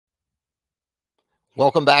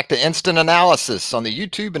Welcome back to Instant Analysis on the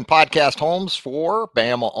YouTube and podcast homes for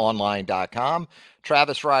BamaOnline.com.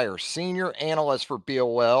 Travis Reier, senior analyst for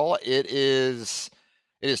BOL. It is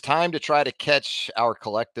time to try to catch our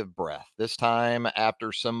collective breath. This time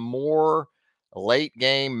after some more late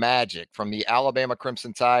game magic from the Alabama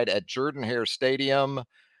Crimson Tide at Jordan-Hare Stadium.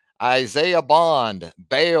 Isaiah Bond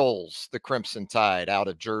bails the Crimson Tide out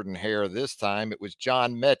of Jordan-Hare this time. It was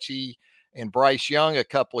John Mechie and Bryce Young a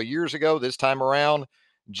couple of years ago. This time around,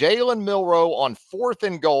 Jalen Milroe on 4th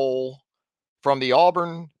and goal from the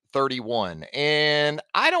Auburn 31. And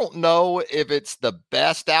I don't know if it's the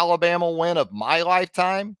best Alabama win of my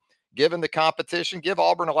lifetime, given the competition. Give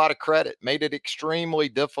Auburn a lot of credit. Made it extremely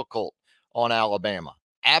difficult on Alabama.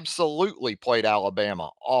 Absolutely played Alabama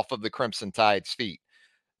off of the Crimson Tide's feet.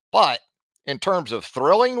 But in terms of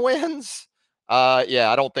thrilling wins,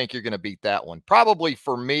 I don't think you're going to beat that one. Probably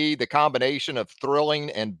for me, the combination of thrilling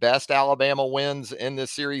and best Alabama wins in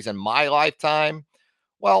this series in my lifetime.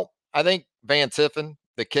 Well, I think Van Tiffen,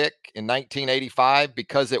 the kick in 1985,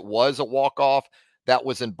 because it was a walk-off. That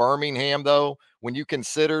was in Birmingham, though. When you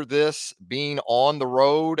consider this being on the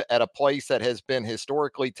road at a place that has been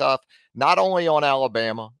historically tough, not only on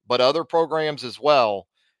Alabama, but other programs as well,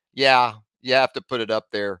 yeah, you have to put it up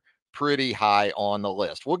there pretty high on the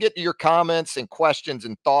list. We'll get to your comments and questions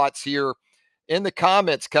and thoughts here in the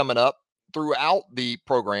comments coming up throughout the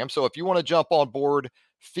program. So if you want to jump on board,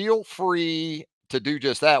 feel free to do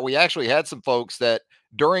just that. We actually had some folks that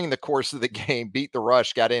during the course of the game beat the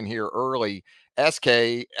rush, got in here early. SK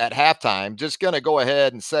at halftime, just going to go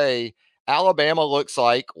ahead and say Alabama looks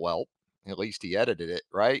like, well, at least he edited it,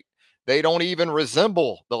 right? They don't even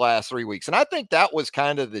resemble the last 3 weeks. And I think that was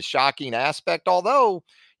kind of the shocking aspect. Although,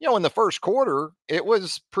 in the first quarter, it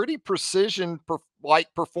was pretty precision like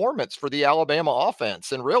performance for the Alabama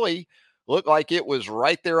offense and really looked like it was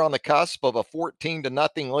right there on the cusp of a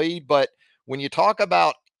 14-0 lead. But when you talk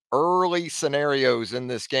about early scenarios in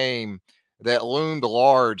this game that loomed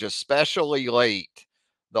large, especially late,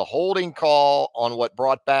 the holding call on what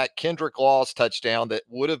brought back Kendrick Law's touchdown that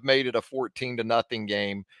would have made it a 14-0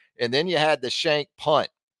 game. And then you had the shank punt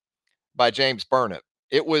by James Burnip.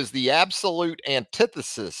 It was the absolute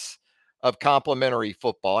antithesis of complimentary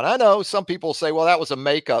football. And I know some people say, well, that was a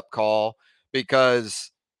makeup call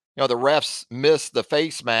because, the refs missed the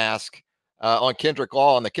face mask on Kendrick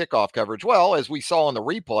Law on the kickoff coverage. Well, as we saw in the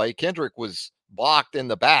replay, Kendrick was blocked in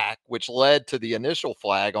the back, which led to the initial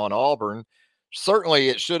flag on Auburn. Certainly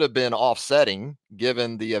it should have been offsetting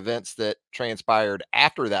given the events that transpired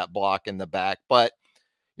after that block in the back. But,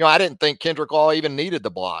 I didn't think Kendrick Law even needed the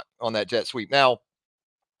block on that jet sweep. Now,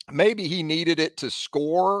 maybe he needed it to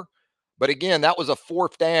score, but again, that was a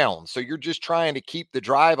 4th down. So you're just trying to keep the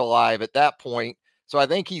drive alive at that point. So I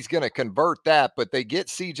think he's going to convert that, but they get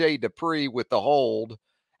CJ Dupree with the hold.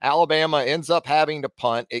 Alabama ends up having to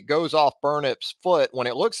punt. It goes off Burnip's foot when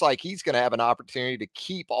it looks like he's going to have an opportunity to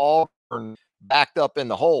keep Auburn backed up in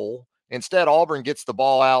the hole. Instead, Auburn gets the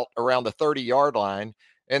ball out around the 30-yard line.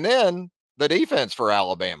 And then the defense for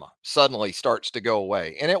Alabama suddenly starts to go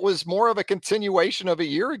away. And it was more of a continuation of a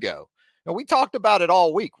year ago. And we talked about it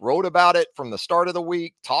all week, wrote about it from the start of the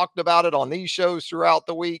week, talked about it on these shows throughout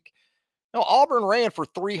the week. Auburn ran for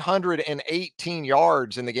 318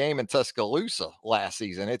 yards in the game in Tuscaloosa last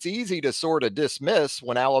season. It's easy to sort of dismiss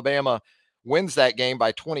when Alabama wins that game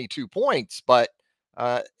by 22 points, but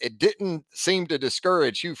it didn't seem to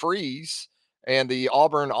discourage Hugh Freeze and the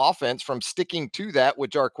Auburn offense from sticking to that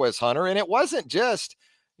with Jarquez Hunter. And it wasn't just,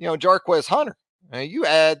 Jarquez Hunter. You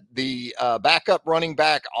add the backup running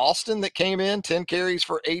back Austin that came in, 10 carries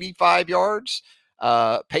for 85 yards.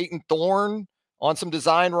 Peyton Thorne on some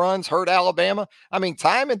design runs hurt Alabama. I mean,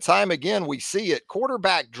 time and time again, we see it.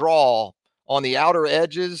 Quarterback draw on the outer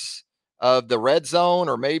edges of the red zone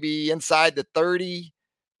or maybe inside the 30.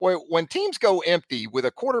 Boy, when teams go empty with a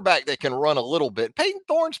quarterback that can run a little bit, Peyton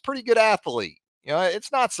Thorne's a pretty good athlete.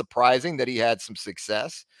 It's not surprising that he had some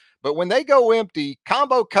success. But when they go empty,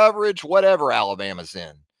 combo coverage, whatever Alabama's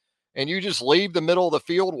in, and you just leave the middle of the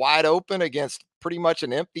field wide open against pretty much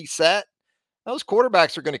an empty set, those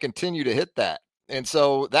quarterbacks are going to continue to hit that. And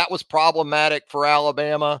so that was problematic for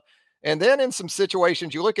Alabama. And then in some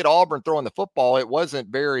situations, you look at Auburn throwing the football, it wasn't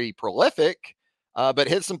very prolific. But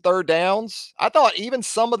hit some third downs. I thought even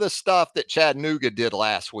some of the stuff that Chattanooga did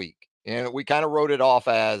last week, and we kind of wrote it off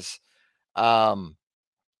as, well,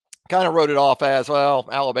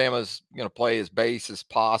 Alabama's going to play as base as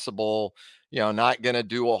possible, not going to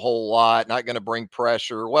do a whole lot, not going to bring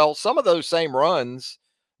pressure. Well, some of those same runs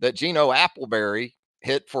that Geno Appleberry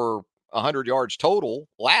hit for 100 yards total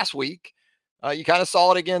last week, you kind of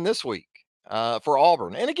saw it again this week. for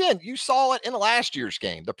Auburn. And again, you saw it in last year's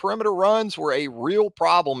game. The perimeter runs were a real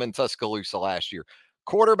problem in Tuscaloosa last year.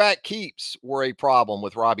 Quarterback keeps were a problem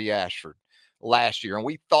with Robbie Ashford last year. And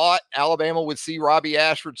we thought Alabama would see Robbie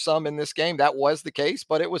Ashford some in this game. That was the case,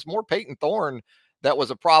 but it was more Peyton Thorne that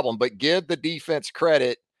was a problem. But give the defense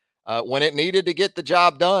credit. When it needed to get the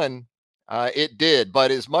job done, it did.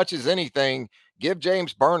 But as much as anything, give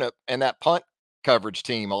James Burnip and that punt coverage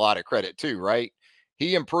team a lot of credit too, right?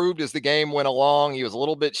 He improved as the game went along. He was a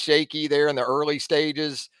little bit shaky there in the early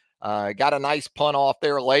stages. Got a nice punt off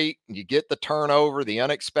there late. You get the turnover, the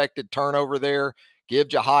unexpected turnover there. Give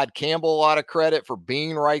Jahad Campbell a lot of credit for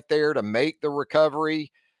being right there to make the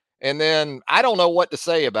recovery. And then I don't know what to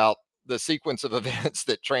say about the sequence of events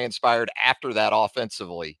that transpired after that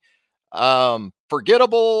offensively.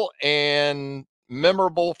 Forgettable and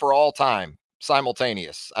memorable for all time,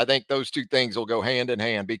 simultaneous. I think those two things will go hand in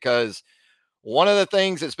hand because one of the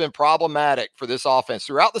things that's been problematic for this offense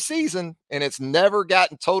throughout the season, and it's never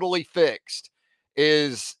gotten totally fixed,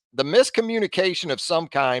 is the miscommunication of some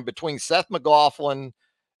kind between Seth McLaughlin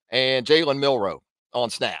and Jalen Milroe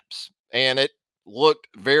on snaps. And it looked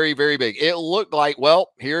very, very big. It looked like,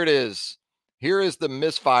 well, here it is. Here is the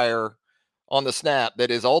misfire on the snap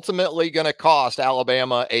that is ultimately going to cost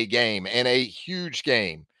Alabama a game, and a huge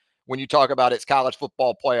game when you talk about its college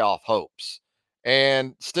football playoff hopes.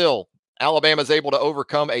 And still, Alabama is able to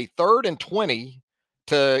overcome a 3rd and 20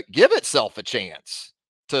 to give itself a chance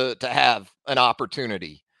to have an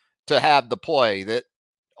opportunity to have the play that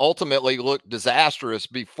ultimately looked disastrous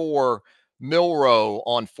before Milroe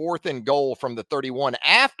on 4th and goal from the 31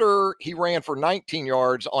 after he ran for 19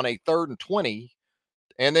 yards on a 3rd and 20.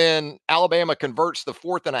 And then Alabama converts the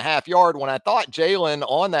 4.5 yard when I thought Jalen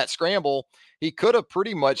on that scramble, he could have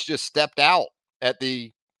pretty much just stepped out at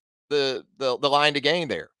the line to gain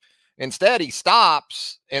there. Instead, he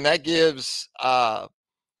stops, and that gives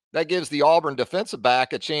the Auburn defensive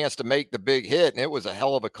back a chance to make the big hit. And it was a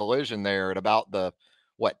hell of a collision there at about the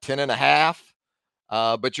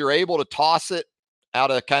 10.5. But you're able to toss it out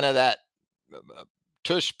of kind of that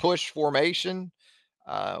tush push formation.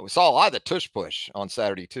 We saw a lot of the tush push on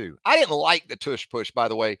Saturday too. I didn't like the tush push, by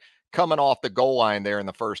the way, coming off the goal line there in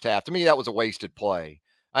the first half. To me, that was a wasted play.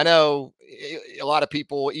 I know a lot of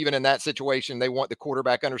people, even in that situation, they want the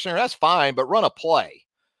quarterback under center. That's fine, but run a play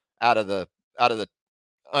out of the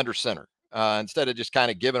under center instead of just kind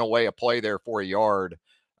of giving away a play there for a yard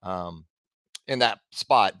in that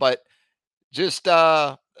spot. But just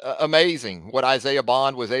amazing what Isaiah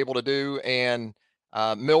Bond was able to do. And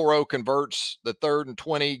Milroe converts the 3rd and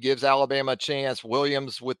 20, gives Alabama a chance.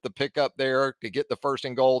 Williams with the pickup there to get the 1st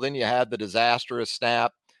and goal. Then you had the disastrous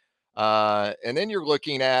snap. And then you're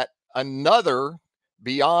looking at another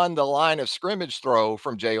beyond the line of scrimmage throw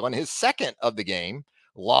from Jalen, his second of the game,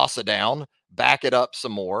 loss of down, back it up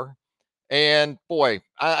some more. And boy,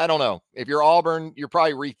 I don't know. If you're Auburn, you're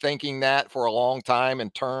probably rethinking that for a long time in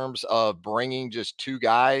terms of bringing just 2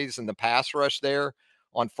 guys in the pass rush there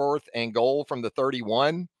on 4th and goal from the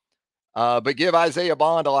 31. But give Isaiah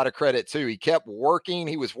Bond a lot of credit too. He kept working.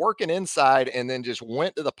 He was working inside and then just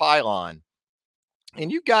went to the pylon. And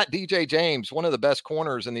you got DJ James, one of the best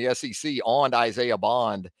corners in the SEC, on Isaiah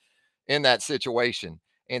Bond in that situation.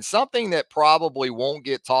 And something that probably won't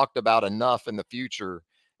get talked about enough in the future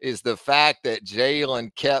is the fact that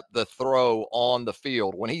Jalen kept the throw on the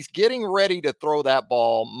field. When he's getting ready to throw that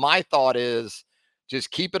ball, my thought is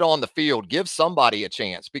just keep it on the field. Give somebody a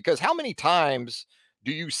chance. Because how many times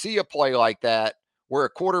do you see a play like that where a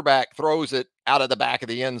quarterback throws it out of the back of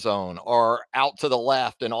the end zone or out to the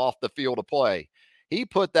left and off the field of play? He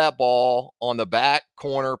put that ball on the back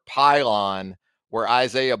corner pylon where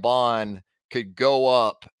Isaiah Bond could go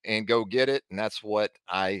up and go get it. And that's what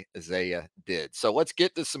Isaiah did. So let's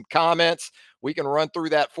get to some comments. We can run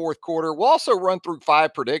through that 4th quarter. We'll also run through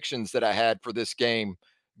 5 predictions that I had for this game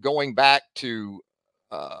going back to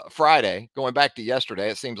Friday, going back to yesterday.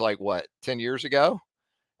 It seems like 10 years ago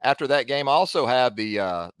after that game. I also have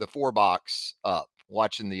the 4 box up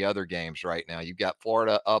watching the other games right now. You've got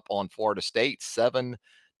Florida up on Florida State 7-0,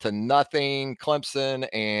 Clemson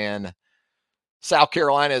and South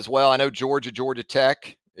Carolina as well. I know Georgia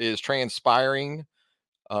Tech is transpiring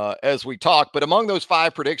as we talk, but among those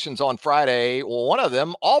 5 predictions on Friday, well, one of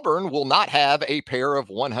them, Auburn will not have a pair of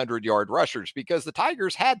 100-yard rushers because the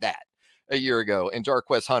Tigers had that a year ago in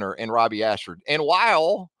Jarquez Hunter and Robbie Ashford. And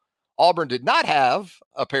while Auburn did not have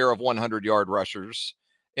a pair of 100-yard rushers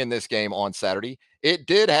in this game on Saturday, it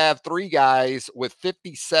did have 3 guys with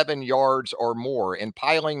 57 yards or more and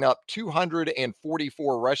piling up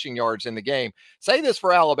 244 rushing yards in the game. Say this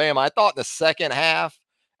for Alabama. I thought in the second half,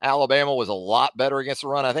 Alabama was a lot better against the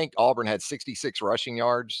run. I think Auburn had 66 rushing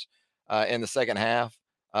yards in the second half,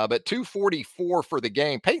 but 244 for the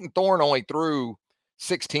game. Peyton Thorne only threw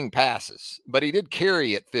 16 passes, but he did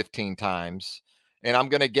carry it 15 times. And I'm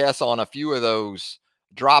going to guess on a few of those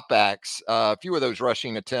dropbacks, a few of those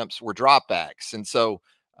rushing attempts were dropbacks. And so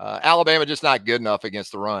Alabama just not good enough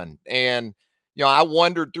against the run. And I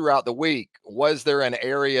wondered throughout the week, was there an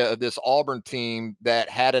area of this Auburn team that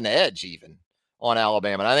had an edge even on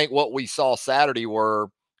Alabama? And I think what we saw Saturday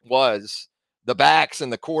was the backs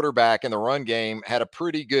and the quarterback in the run game had a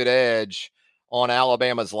pretty good edge on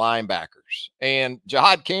Alabama's linebackers. And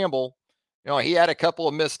Jahad Campbell, he had a couple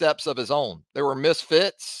of missteps of his own. There were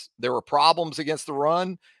misfits. There were problems against the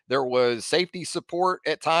run. There was safety support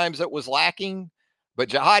at times that was lacking. But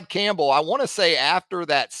Jahad Campbell, I want to say after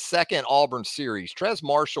that second Auburn series, Trez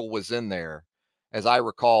Marshall was in there, as I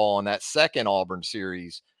recall, on that second Auburn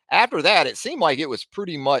series. After that, it seemed like it was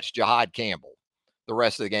pretty much Jahad Campbell the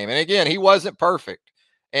rest of the game. And again, he wasn't perfect.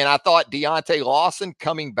 And I thought Deontay Lawson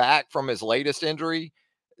coming back from his latest injury,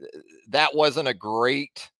 that wasn't a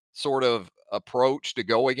great sort of approach to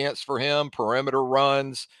go against for him. Perimeter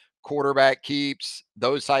runs, quarterback keeps,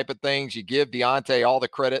 those type of things. You give Deontay all the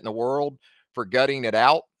credit in the world for gutting it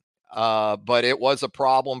out. But it was a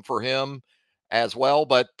problem for him as well.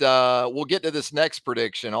 But we'll get to this next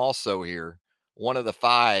prediction also here. One of the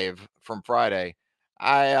 5 from Friday.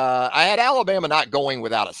 I had Alabama not going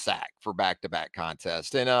without a sack for back-to-back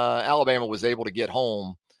contest. And Alabama was able to get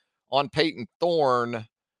home on Peyton Thorne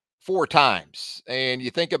 4 times. And you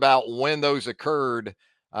think about when those occurred,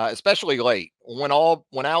 especially late, when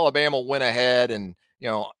Alabama went ahead and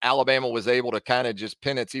Alabama was able to kind of just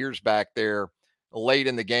pin its ears back there late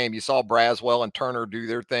in the game. You saw Braswell and Turner do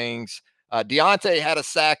their things. Deontay had a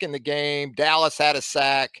sack in the game. Dallas had a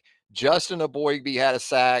sack. Justin Aboigbe had a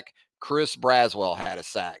sack. Chris Braswell had a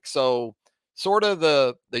sack. So sort of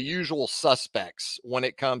the usual suspects when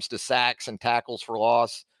it comes to sacks and tackles for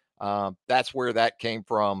loss. That's where that came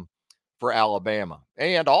from for Alabama.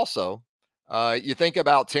 And also, you think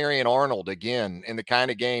about Terrion Arnold again in the kind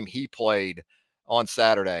of game he played on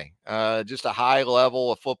Saturday. Just a high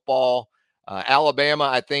level of football. Alabama,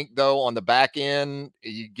 I think, though, on the back end,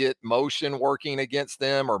 you get motion working against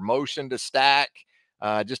them or motion to stack.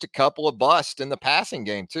 Just a couple of busts in the passing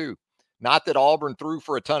game, too. Not that Auburn threw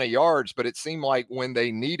for a ton of yards, but it seemed like when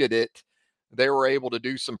they needed it, they were able to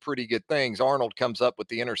do some pretty good things. Arnold comes up with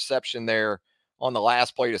the interception there on the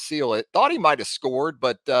last play to seal it. Thought he might have scored,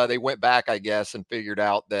 but they went back, I guess, and figured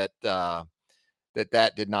out that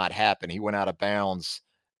that did not happen. He went out of bounds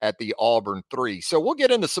at the Auburn 3. So we'll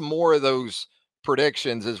get into some more of those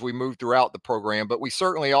predictions as we move throughout the program, but we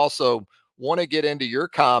certainly also want to get into your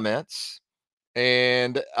comments.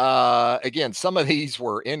 And again, some of these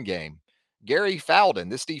were in game. Gary Fowden,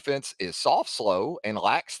 this defense is soft, slow, and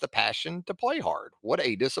lacks the passion to play hard. What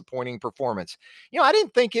a disappointing performance. I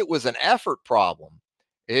didn't think it was an effort problem.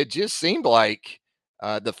 It just seemed like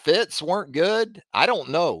the fits weren't good. I don't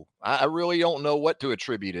know. I really don't know what to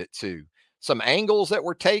attribute it to. Some angles that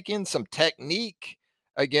were taken, some technique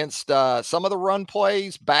against some of the run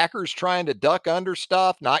plays, backers trying to duck under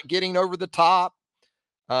stuff, not getting over the top.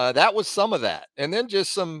 That was some of that. And then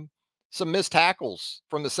just some missed tackles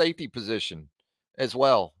from the safety position as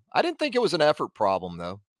well. I didn't think it was an effort problem,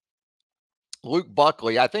 though. Luke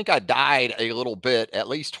Buckley, I think I died a little bit at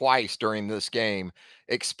least twice during this game.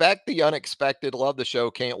 Expect the unexpected. Love the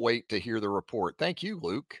show. Can't wait to hear the report. Thank you,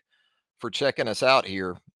 Luke, for checking us out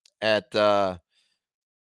here at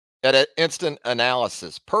Instant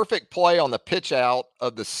Analysis. Perfect play on the pitch out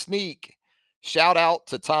of the sneak. Shout out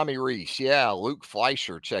to Tommy Reese. Yeah, Luke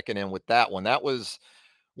Fleischer checking in with that one. That was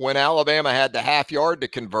when Alabama had the half yard to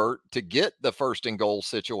convert to get the 1st and goal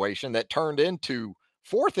situation that turned into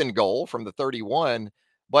 4th and goal from the 31.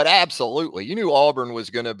 But absolutely, you knew Auburn was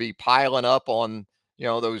going to be piling up on,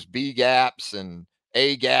 those B gaps and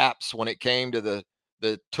A gaps when it came to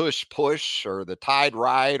the tush push or the tide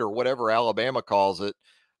ride or whatever Alabama calls it.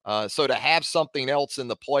 So to have something else in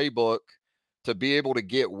the playbook to be able to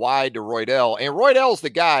get wide to Roydell, and Roydell's the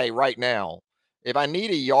guy right now. If I need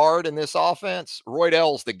a yard in this offense,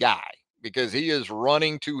 Roydell's the guy because he is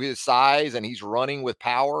running to his size and he's running with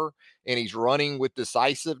power and he's running with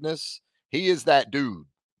decisiveness. He is that dude,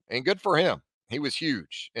 and good for him. He was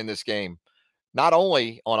huge in this game, not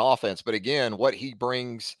only on offense, but again, what he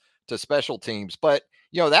brings to special teams. But,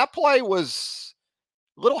 that play was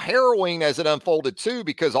a little harrowing as it unfolded too,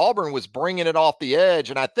 because Auburn was bringing it off the edge.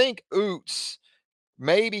 And I think Oots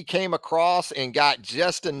maybe came across and got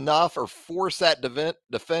just enough or forced that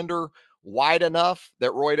defender wide enough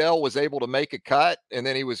that Roydell was able to make a cut and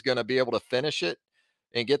then he was going to be able to finish it.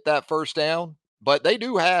 and get that first down. But they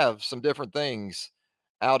do have some different things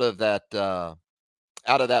out of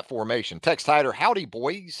that formation. Tex Tider, howdy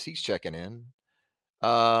boys. He's checking in.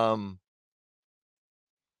 Um,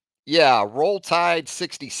 yeah, Roll Tide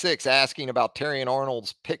 66 asking about Terry and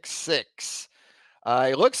Arnold's pick six.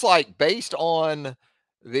 It looks like based on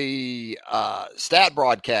the stat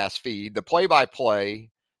broadcast feed, the play-by-play,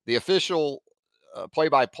 the official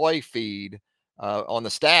play-by-play feed on the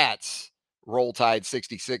stats, Roll Tide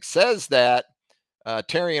 66 says that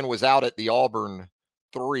Terrian was out at the Auburn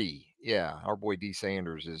 3. Yeah, our boy D.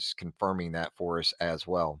 Sanders is confirming that for us as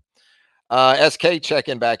well. SK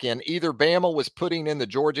checking back in. Either Bama was putting in the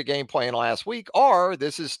Georgia game plan last week, or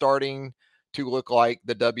this is starting to look like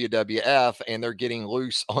the WWF and they're getting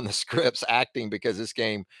loose on the scripts acting because this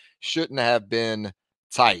game shouldn't have been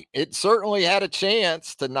tight. It certainly had a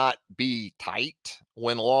chance to not be tight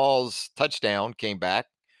when Law's touchdown came back.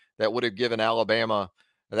 That would have given Alabama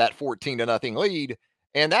that 14 to nothing lead.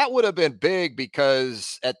 And that would have been big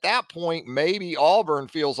because at that point, maybe Auburn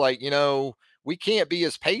feels like, we can't be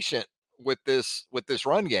as patient with this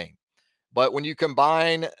run game. But when you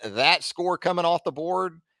combine that score coming off the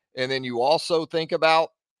board, and then you also think about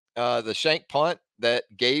the shank punt that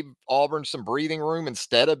gave Auburn some breathing room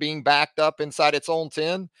instead of being backed up inside its own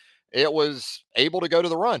 10, it was able to go to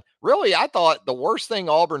the run. Really, I thought the worst thing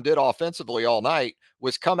Auburn did offensively all night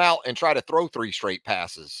was come out and try to throw three straight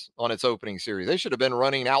passes on its opening series. They should have been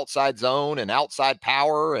running outside zone and outside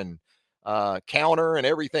power and counter and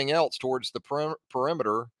everything else towards the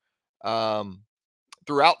perimeter um,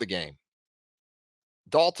 throughout the game.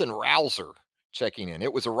 Dalton Rouser checking in.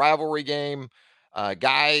 It was a rivalry game.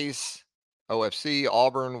 Guys, OFC,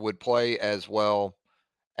 Auburn would play as well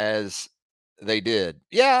as they did.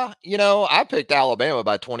 Yeah, I picked Alabama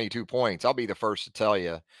by 22 points. I'll be the first to tell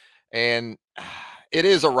you. And it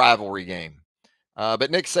is a rivalry game.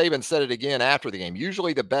 But Nick Saban said it again after the game.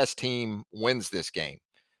 Usually the best team wins this game.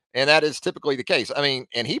 And that is typically the case. I mean,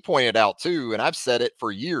 and he pointed out too, and I've said it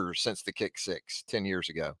for years since the kick six 10 years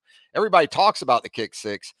ago. Everybody talks about the kick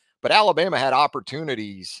six, but Alabama had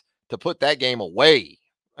opportunities to put that game away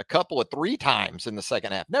a couple of three times in the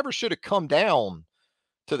second half. Never should have come down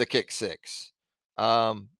to the kick six.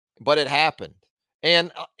 But it happened.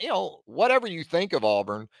 And, whatever you think of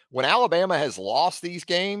Auburn, when Alabama has lost these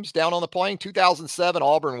games down on the plain, 2007,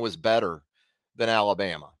 Auburn was better than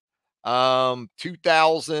Alabama.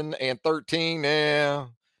 2013,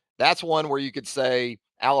 that's one where you could say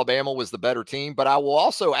Alabama was the better team. But I will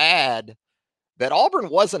also add that Auburn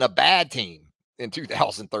wasn't a bad team in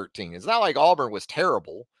 2013. It's not like Auburn was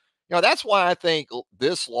terrible. That's why I think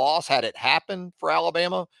this loss, had it happened for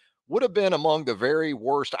Alabama, would have been among the very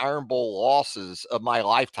worst Iron Bowl losses of my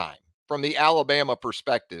lifetime from the Alabama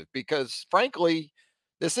perspective, because frankly,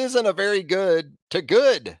 this isn't a very good to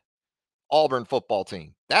good Auburn football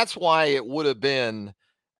team. That's why it would have been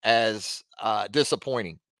as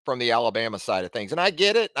disappointing from the Alabama side of things. And I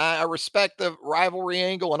get it. I respect the rivalry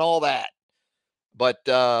angle and all that. But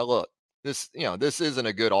look, this isn't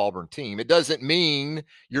a good Auburn team. It doesn't mean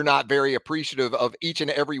you're not very appreciative of each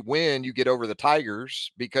and every win you get over the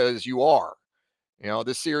Tigers, because you are.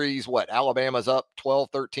 This series, Alabama's up 12,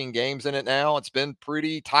 13 games in it now. It's been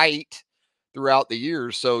pretty tight throughout the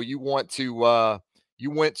years. So you want to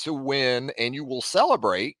win, and you will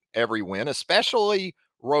celebrate every win, especially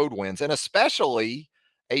road wins, and especially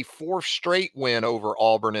a fourth straight win over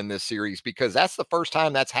Auburn in this series, because that's the first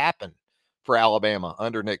time that's happened for Alabama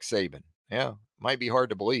under Nick Saban. Yeah, might be hard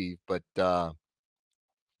to believe, but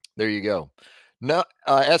there you go. No,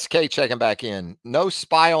 SK checking back in. No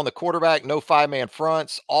spy on the quarterback, no five-man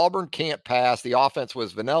fronts. Auburn can't pass. The offense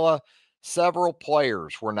was vanilla. Several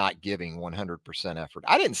players were not giving 100% effort.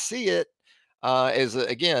 I didn't see it as,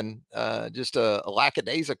 again, just a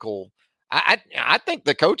lackadaisical. I think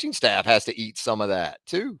the coaching staff has to eat some of that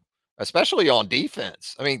too, especially on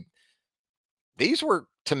defense. I mean, these were,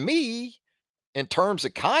 to me, in terms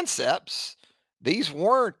of concepts, these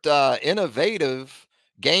weren't innovative,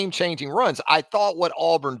 game changing runs. I thought what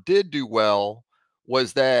Auburn did do well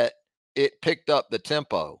was that it picked up the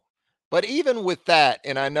tempo. But even with that,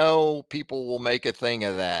 and I know people will make a thing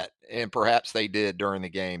of that, and perhaps they did during the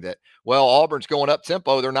game, that, well, Auburn's going up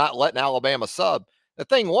tempo. They're not letting Alabama sub. The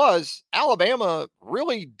thing was, Alabama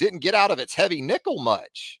really didn't get out of its heavy nickel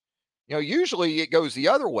much. Usually it goes the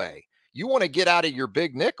other way. You want to get out of your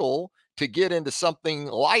big nickel to get into something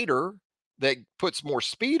lighter that puts more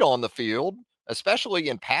speed on the field, especially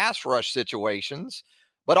in pass rush situations.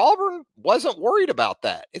 But Auburn wasn't worried about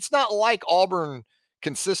that. It's not like Auburn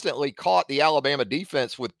consistently caught the Alabama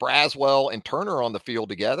defense with Braswell and Turner on the field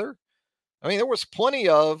together. I mean, there was plenty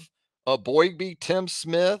of Boygby, Tim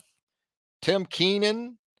Smith, Tim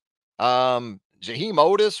Keenan, Jaheim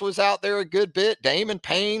Otis was out there a good bit. Damon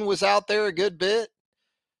Payne was out there a good bit.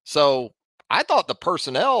 So I thought the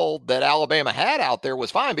personnel that Alabama had out there was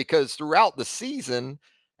fine because throughout the season,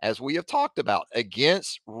 as we have talked about,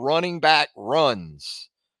 against running back runs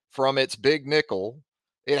from its big nickel,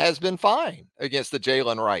 it has been fine against the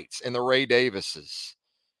Jalen Wrights and the Ray Davises,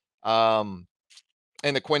 um,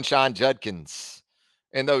 and the Quinshawn Judkins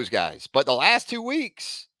and those guys. But the last 2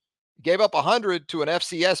 weeks, gave up 100 to an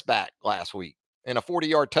FCS back last week, and a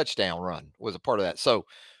 40-yard touchdown run was a part of that. So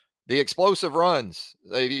the explosive runs.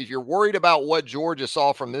 If you're worried about what Georgia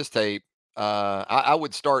saw from this tape, I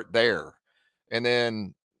would start there. And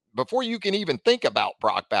then before you can even think about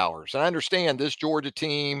Brock Bowers, and I understand this Georgia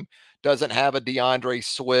team doesn't have a DeAndre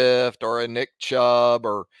Swift or a Nick Chubb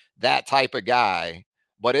or that type of guy,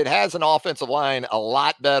 but it has an offensive line a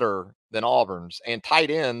lot better than Auburn's and tight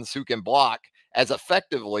ends who can block as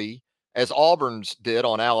effectively as Auburn's did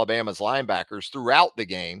on Alabama's linebackers throughout the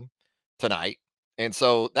game tonight. And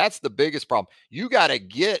so that's the biggest problem. You got to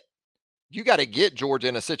get Georgia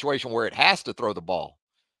in a situation where it has to throw the ball.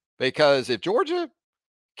 Because if Georgia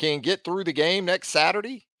can get through the game next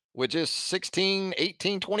Saturday with just 16,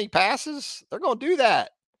 18, 20 passes, they're going to do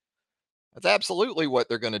that. That's absolutely what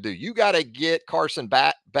they're going to do. You got to get Carson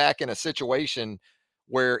back in a situation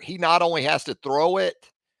where he not only has to throw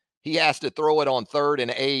it, he has to throw it on 3rd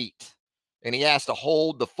and 8, and he has to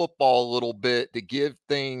hold the football a little bit to give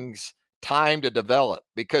things time to develop,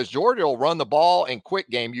 because Georgia will run the ball and quick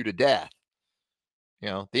game you to death.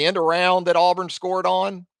 The end around that Auburn scored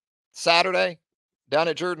on Saturday down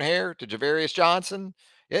at Jordan Hare to Javarius Johnson,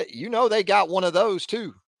 they got one of those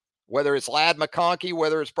too, whether it's Ladd McConkey,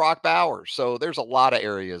 whether it's Brock Bowers. So there's a lot of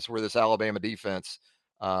areas where this Alabama defense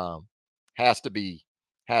um, has to be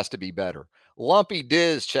better. Lumpy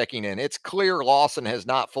Diz checking in. It's clear Lawson has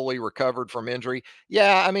not fully recovered from injury.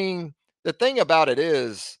 Yeah, I mean, the thing about it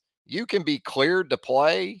is you can be cleared to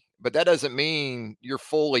play, but that doesn't mean you're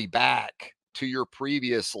fully back to your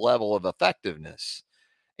previous level of effectiveness.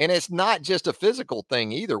 And it's not just a physical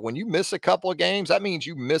thing either. When you miss a couple of games, that means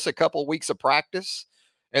you miss a couple of weeks of practice.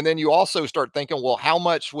 And then you also start thinking, well, how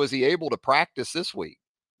much was he able to practice this week?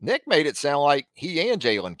 Nick made it sound like he and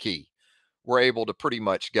Jalen Key were able to pretty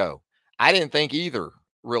much go. I didn't think either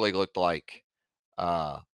really looked like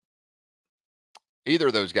either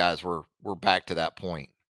of those guys were back to that point.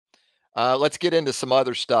 Let's get into some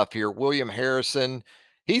other stuff here. William Harrison,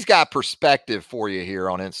 he's got perspective for you here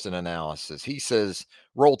on Instant Analysis. He says,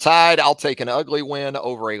 roll tide. I'll take an ugly win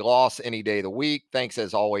over a loss any day of the week. Thanks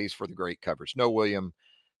as always for the great coverage. No, William,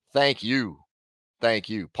 thank you. Thank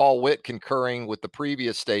you. Paul Witt concurring with the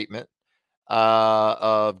previous statement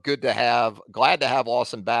of glad to have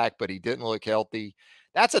Lawson back, but he didn't look healthy.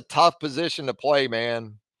 That's a tough position to play,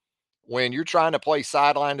 man, when you're trying to play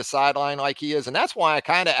sideline to sideline like he is. And that's why I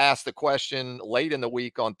kind of asked the question late in the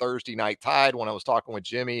week on Thursday Night Tide when I was talking with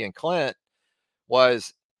Jimmy and Clint,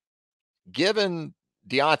 was, given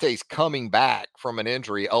Deontay's coming back from an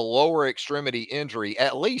injury, a lower extremity injury,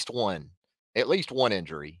 at least one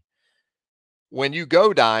injury, when you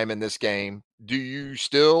go dime in this game, do you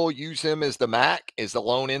still use him as the Mac, as the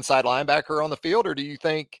lone inside linebacker on the field, or do you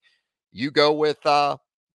think you go with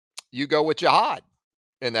Jihad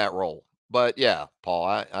in that role? But yeah,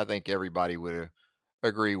 Paul, I think everybody would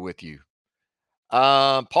agree with you.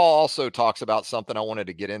 Paul also talks about something I wanted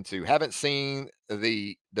to get into. Haven't seen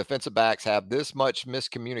the defensive backs have this much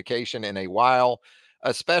miscommunication in a while,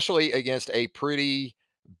 especially against a pretty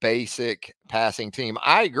basic passing team.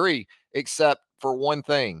 I agree, except for one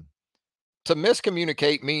thing. To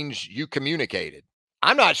miscommunicate means you communicated.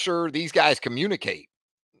 I'm not sure these guys communicate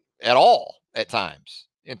at all at times,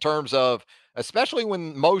 in terms of, especially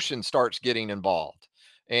when motion starts getting involved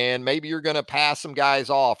and maybe you're going to pass some guys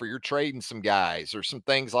off or you're trading some guys or some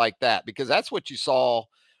things like that, because that's what you saw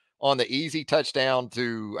on the easy touchdown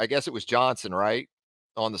to, I guess it was Johnson, right?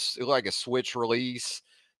 On like a switch release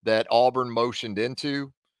that Auburn motioned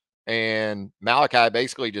into, and Malachi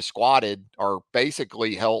basically just squatted or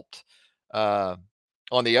basically helped uh,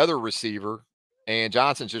 on the other receiver, and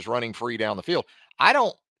Johnson's just running free down the field. I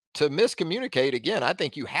don't To miscommunicate again. I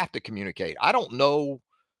think you have to communicate. I don't know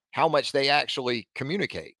how much they actually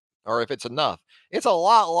communicate or if it's enough. It's a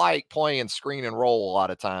lot like playing screen and roll a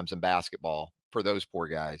lot of times in basketball for those poor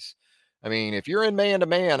guys. I mean, if you're in man to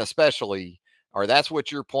man, especially, or that's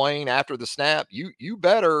what you're playing after the snap, you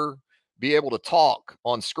better be able to talk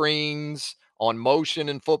on screens, on motion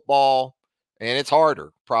in football. And it's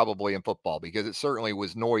harder probably in football because it certainly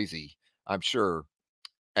was noisy, I'm sure,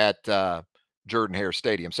 at Jordan Hare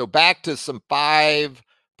Stadium. So back to some 5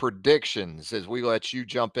 predictions as we let you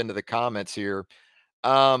jump into the comments here.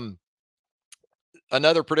 Um,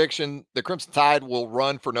 Another prediction: the Crimson Tide will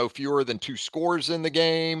run for no fewer than 2 scores in the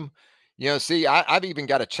game. See, I've even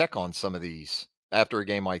got to check on some of these after a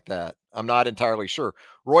game like that. I'm not entirely sure.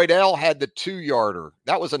 Roydell had the 2 yarder.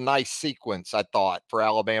 That was a nice sequence, I thought, for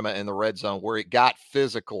Alabama in the red zone where it got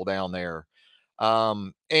physical down there.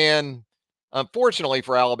 And unfortunately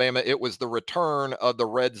for Alabama, it was the return of the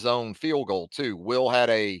red zone field goal, too. Will had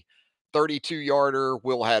a 32-yarder,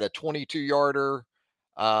 Will had a 22-yarder.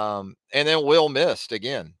 And then Will missed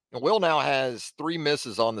again. And Will now has 3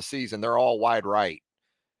 misses on the season. They're all wide right.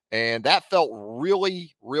 And that felt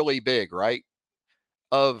really, really big, right?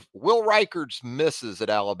 Of Will Reichard's misses at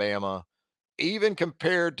Alabama, even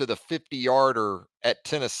compared to the 50-yarder at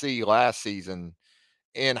Tennessee last season,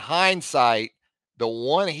 in hindsight, the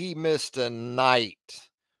one he missed tonight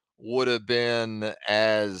would have been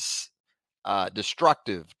as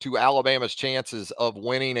destructive to Alabama's chances of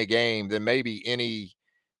winning a game than maybe any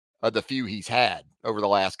of the few he's had over the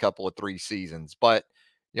last couple of 3 seasons. But,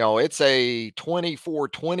 it's a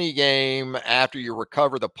 24-20 game after you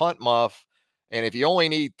recover the punt muff. And if you only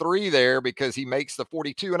need 3 there because he makes the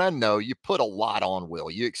 42, and I know you put a lot on Will,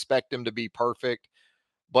 you expect him to be perfect.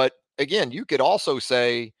 But again, you could also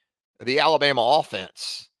say the Alabama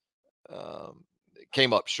offense um,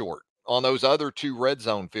 came up short on those other 2 red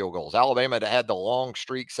zone field goals. Alabama had the long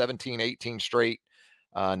streak, 17, 18 straight,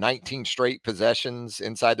 19 straight possessions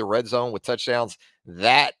inside the red zone with touchdowns.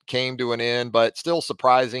 That came to an end, but still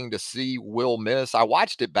surprising to see Will miss. I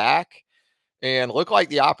watched it back and looked like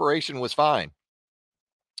the operation was fine.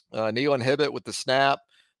 Kneel and Hibbett with the snap.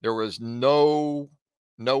 There was no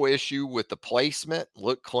issue with the placement.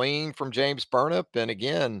 Looked clean from James Burnip. And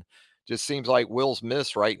again, just seems like Will's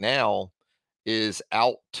miss right now is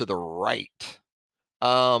out to the right.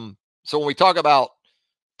 So when we talk about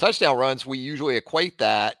touchdown runs, we usually equate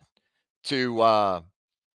that to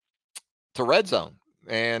red zone.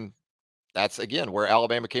 And that's again where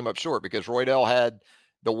Alabama came up short because Roydell had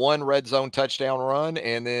the 1 red zone touchdown run,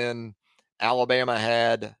 and then Alabama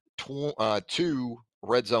had 2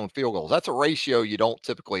 red zone field goals. That's a ratio you don't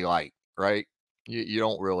typically like, right? You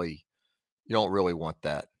don't really want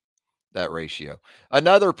that ratio.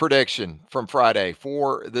 Another prediction from Friday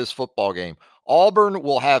for this football game: Auburn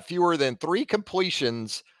will have fewer than 3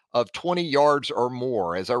 completions of 20 yards or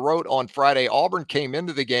more. As I wrote on Friday, Auburn came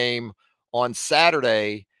into the game on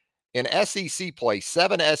Saturday in SEC play,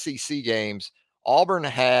 7 SEC games. Auburn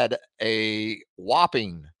had a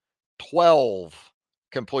whopping 12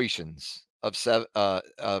 completions of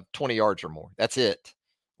 20 yards or more. That's it.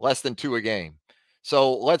 Less than 2 a game.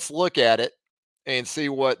 So let's look at it and see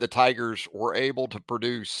what the Tigers were able to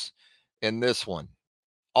produce in this one.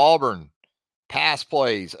 Auburn, pass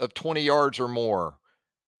plays of 20 yards or more.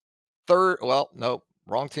 Nope,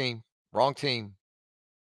 wrong team. Wrong team.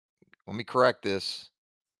 Let me correct this.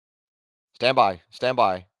 Stand by. Stand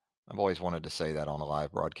by. I've always wanted to say that on a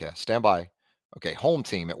live broadcast. Stand by. Okay, home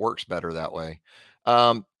team. It works better that way.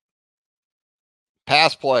 Um,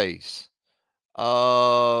 Pass plays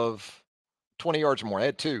of 20 yards or more. I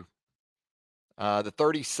had 2. The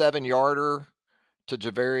 37-yarder to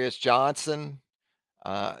Javarius Johnson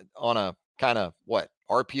on a kind of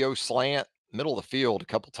RPO slant, middle of the field a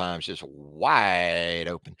couple times, just wide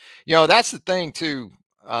open. That's the thing too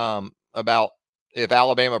about if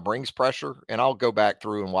Alabama brings pressure, and I'll go back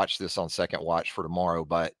through and watch this on second watch for tomorrow,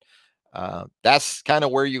 but that's kind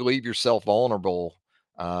of where you leave yourself vulnerable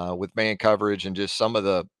with man coverage and just some of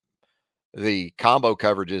the combo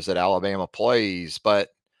coverages that Alabama plays. But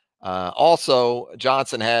also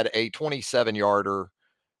Johnson had a 27-yarder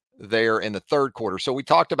there in the third quarter. So we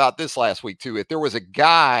talked about this last week too. If there was a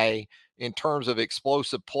guy in terms of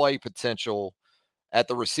explosive play potential at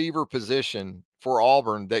the receiver position for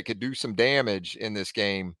Auburn that could do some damage in this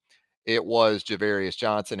game, it was Javarius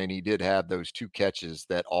Johnson, and he did have those 2 catches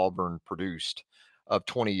that Auburn produced of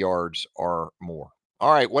 20 yards or more.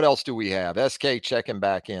 All right, what else do we have? SK checking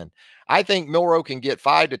back in. I think Milroe can get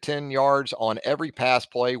 5 to 10 yards on every pass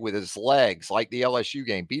play with his legs, like the LSU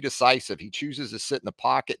game. Be decisive. He chooses to sit in the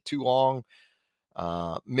pocket too long.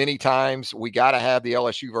 Many times we got to have the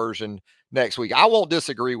LSU version next week. I won't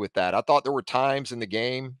disagree with that. I thought there were times in the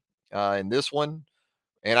game in this one,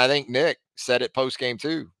 and I think Nick said it post game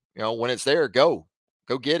too. When it's there, go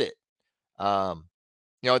get it. Um,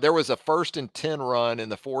 there was a 1st and 10 run in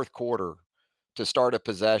the fourth quarter to start a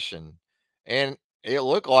possession, and it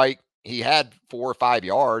looked like he had 4 or 5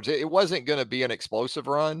 yards. It wasn't going to be an explosive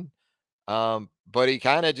run, but he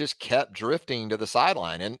kind of just kept drifting to the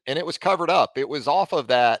sideline, and it was covered up. It was off of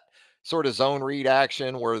that sort of zone read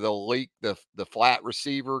action where they'll leak the flat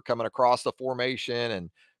receiver coming across the formation and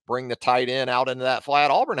bring the tight end out into that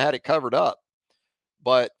flat. Auburn had it covered up.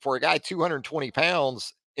 But for a guy 220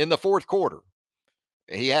 pounds in the fourth quarter,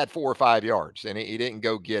 he had 4 or 5 yards and he didn't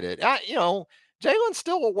go get it. Jalen's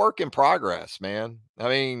still a work in progress, man. I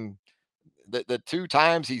mean, the two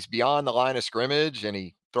times he's beyond the line of scrimmage and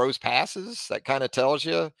he throws passes, that kind of tells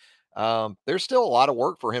you there's still a lot of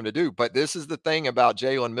work for him to do. But this is the thing about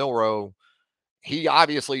Jalen Milroe. He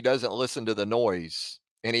obviously doesn't listen to the noise,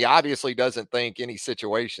 and he obviously doesn't think any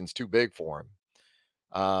situation's too big for him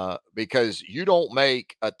because you don't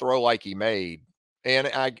make a throw like he made. And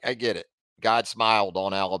I get it. God smiled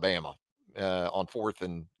on Alabama on 4th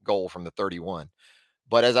and goal from the 31.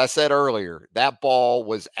 But as I said earlier, that ball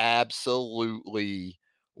was absolutely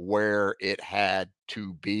where it had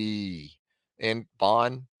to be. And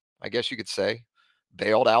Bond, I guess you could say,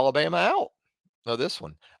 bailed Alabama out of this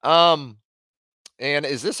one. And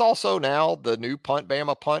is this also now the new punt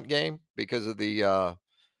Bama punt game because of the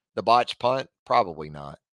botch punt? Probably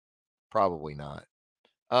not. Probably not.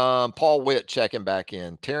 Paul Witt checking back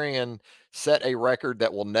in. Terrian set a record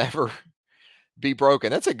that will never be broken.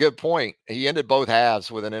 That's a good point. He ended both halves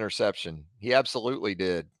with an interception. He absolutely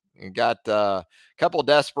did. And got a couple of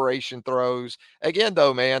desperation throws. Again,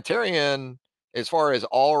 though, man, Terrian, as far as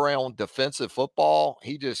all around defensive football,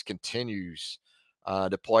 he just continues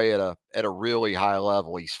to play at a really high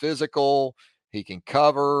level. He's physical. He can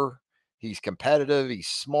cover. He's competitive. He's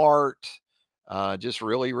smart. Just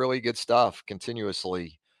really, really good stuff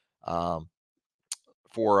continuously um,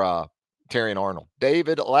 for Terrian Arnold.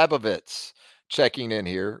 David Labovitz checking in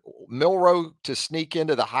here. Milroe to sneak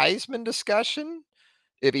into the Heisman discussion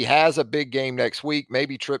if he has a big game next week,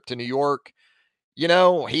 maybe trip to New York. He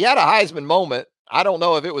had a Heisman moment. I don't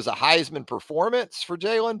know if it was a Heisman performance for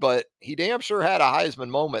Jalen, but he damn sure had a Heisman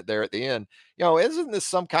moment there at the end. Isn't this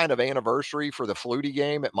some kind of anniversary for the Flutie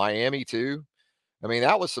game at Miami too? I mean,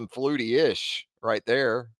 that was some Flutie-ish right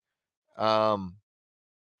there.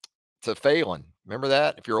 To Phelan. Remember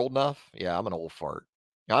that? If you're old enough? Yeah, I'm an old fart.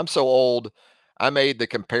 I'm so old, I made the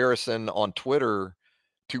comparison on Twitter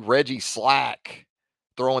to Reggie Slack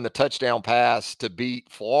throwing the touchdown pass to beat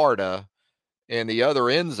Florida in the other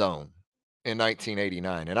end zone in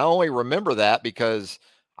 1989. And I only remember that because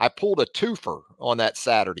I pulled a twofer on that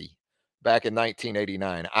Saturday back in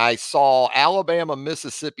 1989. I saw Alabama,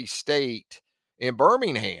 Mississippi State in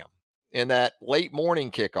Birmingham in that late morning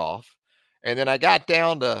kickoff. And then I got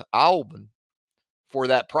down to Auburn for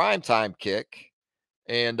that primetime kick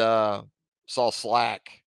and saw Slack.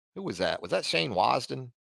 Who was that? Was that Shane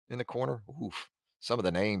Wasden in the corner? Oof. Some of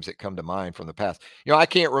the names that come to mind from the past. I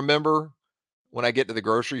can't remember when I get to the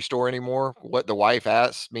grocery store anymore what the wife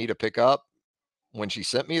asked me to pick up when she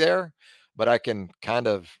sent me there, but I can kind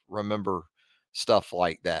of remember stuff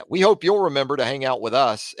like that. We hope you'll remember to hang out with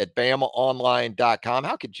us at BamaOnline.com.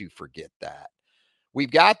 How could you forget that?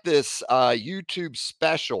 We've got this YouTube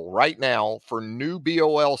special right now for new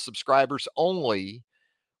BOL subscribers only.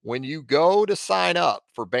 When you go to sign up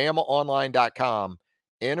for BamaOnline.com,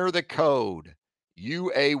 enter the code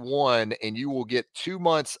UA1 and you will get 2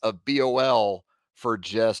 months of BOL for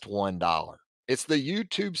just $1. It's the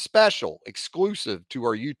YouTube special exclusive to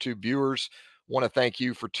our YouTube viewers. Want to thank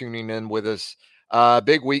you for tuning in with us.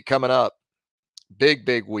 Big week coming up.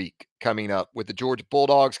 Big week coming up with the Georgia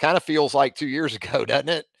Bulldogs. Kind of feels like 2 years ago, doesn't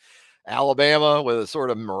it? Alabama with a sort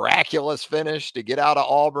of miraculous finish to get out of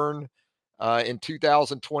Auburn in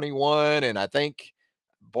 2021. And I think,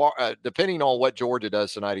 depending on what Georgia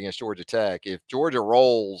does tonight against Georgia Tech, if Georgia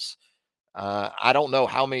rolls, I don't know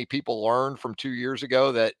how many people learned from 2 years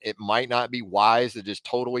ago that it might not be wise to just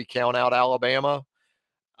totally count out Alabama.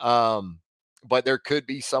 But there could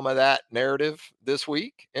be some of that narrative this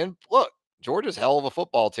week. And look, Georgia's hell of a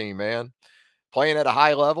football team, man. Playing at a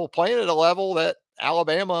high level, playing at a level that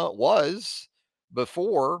Alabama was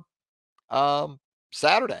before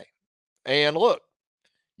Saturday. And look,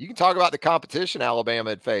 you can talk about the competition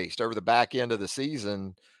Alabama had faced over the back end of the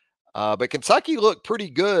season. But Kentucky looked pretty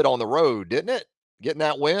good on the road, didn't it? Getting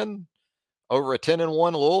that win over a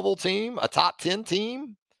 10-1 Louisville team, a top 10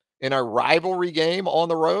 team in a rivalry game on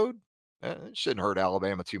the road. It shouldn't hurt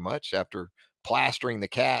Alabama too much after plastering the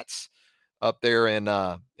Cats up there in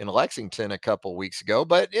Lexington a couple weeks ago.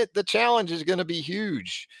 But the challenge is going to be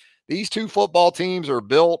huge. These two football teams are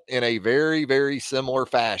built in a very, very similar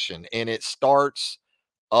fashion, and it starts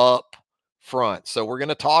up front. So we're going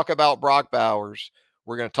to talk about Brock Bowers.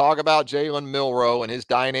 We're going to talk about Jalen Milroe and his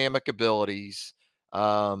dynamic abilities.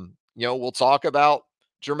 We'll talk about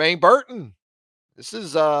Jermaine Burton. This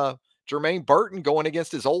is Jermaine Burton going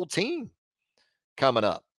against his old team coming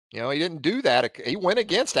up. He didn't do that. He went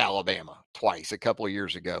against Alabama twice a couple of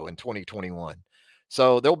years ago in 2021.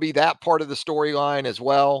 So there'll be that part of the storyline as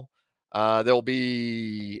well. There'll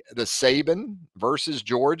be the Saban versus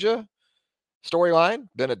Georgia storyline.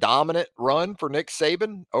 Been a dominant run for Nick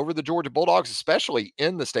Saban over the Georgia Bulldogs, especially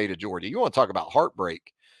in the state of Georgia. You want to talk about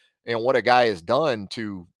heartbreak and what a guy has done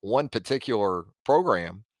to one particular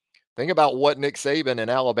program. Think about what Nick Saban and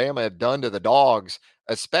Alabama have done to the Dogs,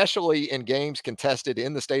 especially in games contested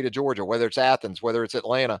in the state of Georgia, whether it's Athens, whether it's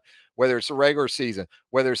Atlanta, whether it's the regular season,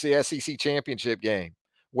 whether it's the SEC championship game,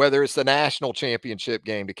 whether it's the national championship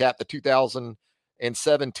game to cap the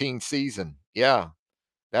 2017 season. Yeah,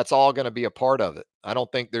 that's all going to be a part of it. I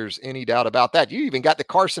don't think there's any doubt about that. You even got the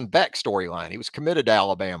Carson Beck storyline. He was committed to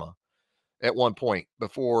Alabama at one point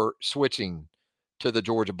before switching to the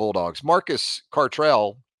Georgia Bulldogs. Marcus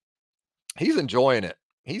Cartrell, he's enjoying it.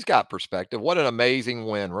 He's got perspective. What an amazing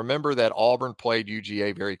win. Remember that Auburn played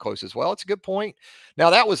UGA very close as well. It's a good point.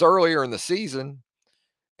 Now, that was earlier in the season.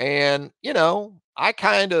 And, I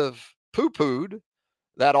kind of poo pooed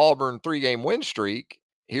that Auburn 3-game win streak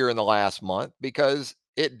here in the last month because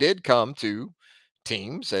it did come to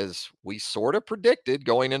teams, as we sort of predicted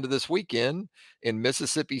going into this weekend, in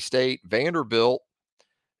Mississippi State, Vanderbilt,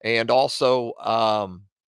 and also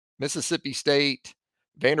Mississippi State,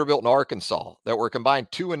 Vanderbilt, and Arkansas, that were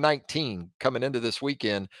combined 2-19 coming into this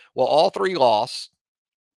weekend. Well, all three lost,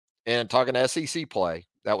 and talking SEC play,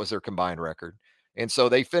 that was their combined record. And so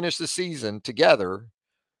they finished the season together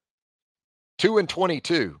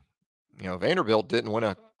 2-22. Vanderbilt didn't win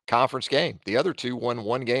a conference game. The other two won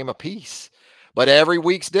one game apiece. But every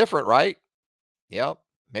week's different, right? Yep.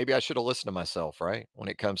 Maybe I should have listened to myself, right, when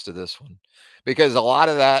it comes to this one. Because a lot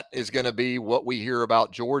of that is going to be what we hear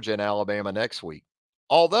about Georgia and Alabama next week.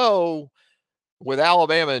 Although, with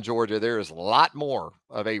Alabama and Georgia, there is a lot more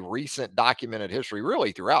of a recent documented history,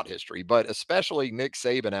 really throughout history, but especially Nick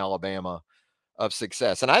Saban, Alabama, of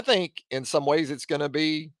success. And I think in some ways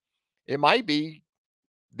it might be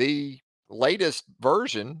the latest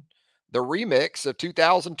version, the remix of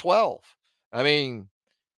 2012. I mean,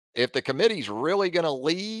 if the committee's really going to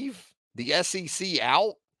leave the SEC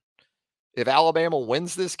out, if Alabama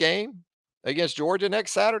wins this game against Georgia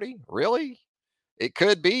next Saturday, really, it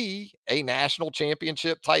could be a national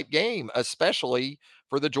championship type game, especially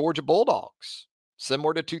for the Georgia Bulldogs,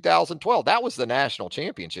 similar to 2012. That was the national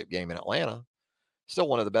championship game in Atlanta. Still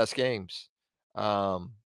one of the best games. One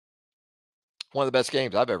of the best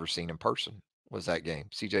games I've ever seen in person was that game.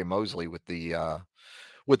 CJ Mosley with the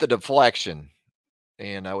deflection.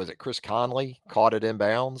 And was it Chris Conley caught it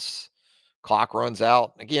inbounds? Clock runs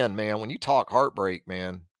out. Again, man, when you talk heartbreak,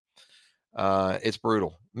 man, it's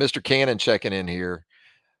brutal. Mr. Cannon checking in here.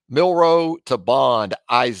 Milroe to Bond,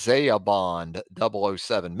 Isaiah Bond,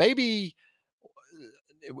 007. Maybe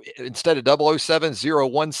instead of 007,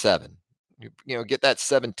 017. Get that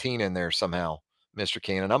 17 in there somehow, Mr.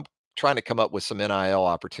 Cannon. I'm trying to come up with some NIL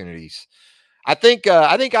opportunities. I think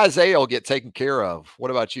Isaiah will get taken care of. What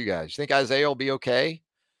about you guys? You think Isaiah will be okay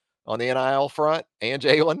on the NIL front, and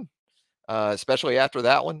Jalen, especially after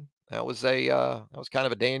that one? That was kind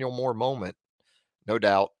of a Daniel Moore moment. No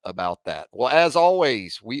doubt about that. Well, as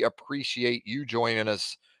always, we appreciate you joining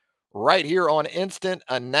us right here on Instant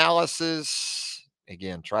Analysis.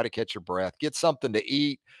 Again, try to catch your breath, get something to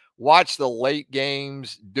eat, watch the late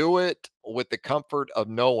games, do it with the comfort of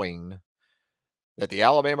knowing that the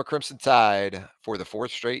Alabama Crimson Tide, for the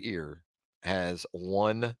fourth straight year, has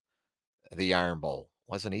won the Iron Bowl.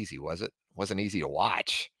 Wasn't easy, was it? Wasn't easy to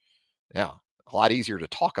watch. Yeah, a lot easier to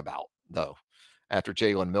talk about, though, after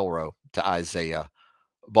Jalen Milroe to Isaiah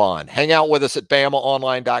Bond. Hang out with us at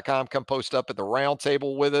BamaOnline.com. Come post up at the round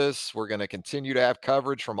table with us. We're going to continue to have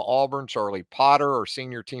coverage from Auburn. Charlie Potter, our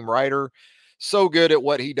senior team writer, so good at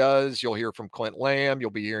what he does. You'll hear from Clint Lamb.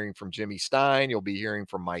 You'll be hearing from Jimmy Stein. You'll be hearing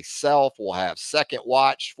from myself. We'll have Second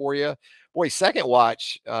Watch for you. Boy, Second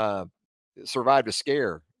Watch survived a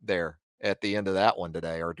scare there at the end of that one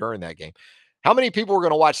today, or during that game. How many people were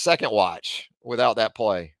going to watch Second Watch without that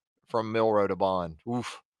play from Milroe to Bond?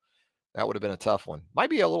 Oof. That would have been a tough one. Might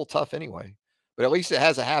be a little tough anyway, but at least it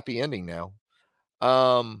has a happy ending now.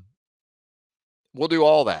 We'll do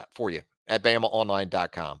all that for you at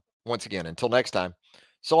BamaOnline.com. Once again, until next time,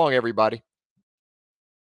 so long, everybody.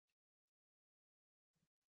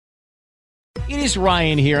 It is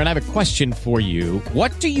Ryan here, and I have a question for you.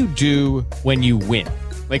 What do you do when you win?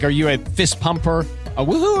 Like, are you a fist pumper? A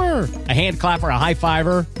woohooer, a hand clapper, a high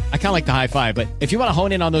fiver. I kind of like the high five, but if you want to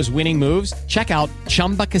hone in on those winning moves, check out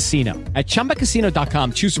Chumba Casino. At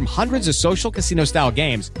ChumbaCasino.com, choose from hundreds of social casino style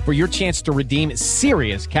games for your chance to redeem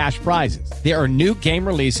serious cash prizes. There are new game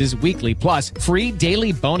releases weekly, plus free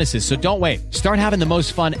daily bonuses. So don't wait. Start having the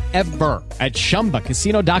most fun ever at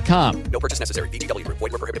ChumbaCasino.com. No purchase necessary. VGW Group.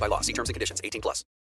 Void where prohibited by law. See terms and conditions. 18+.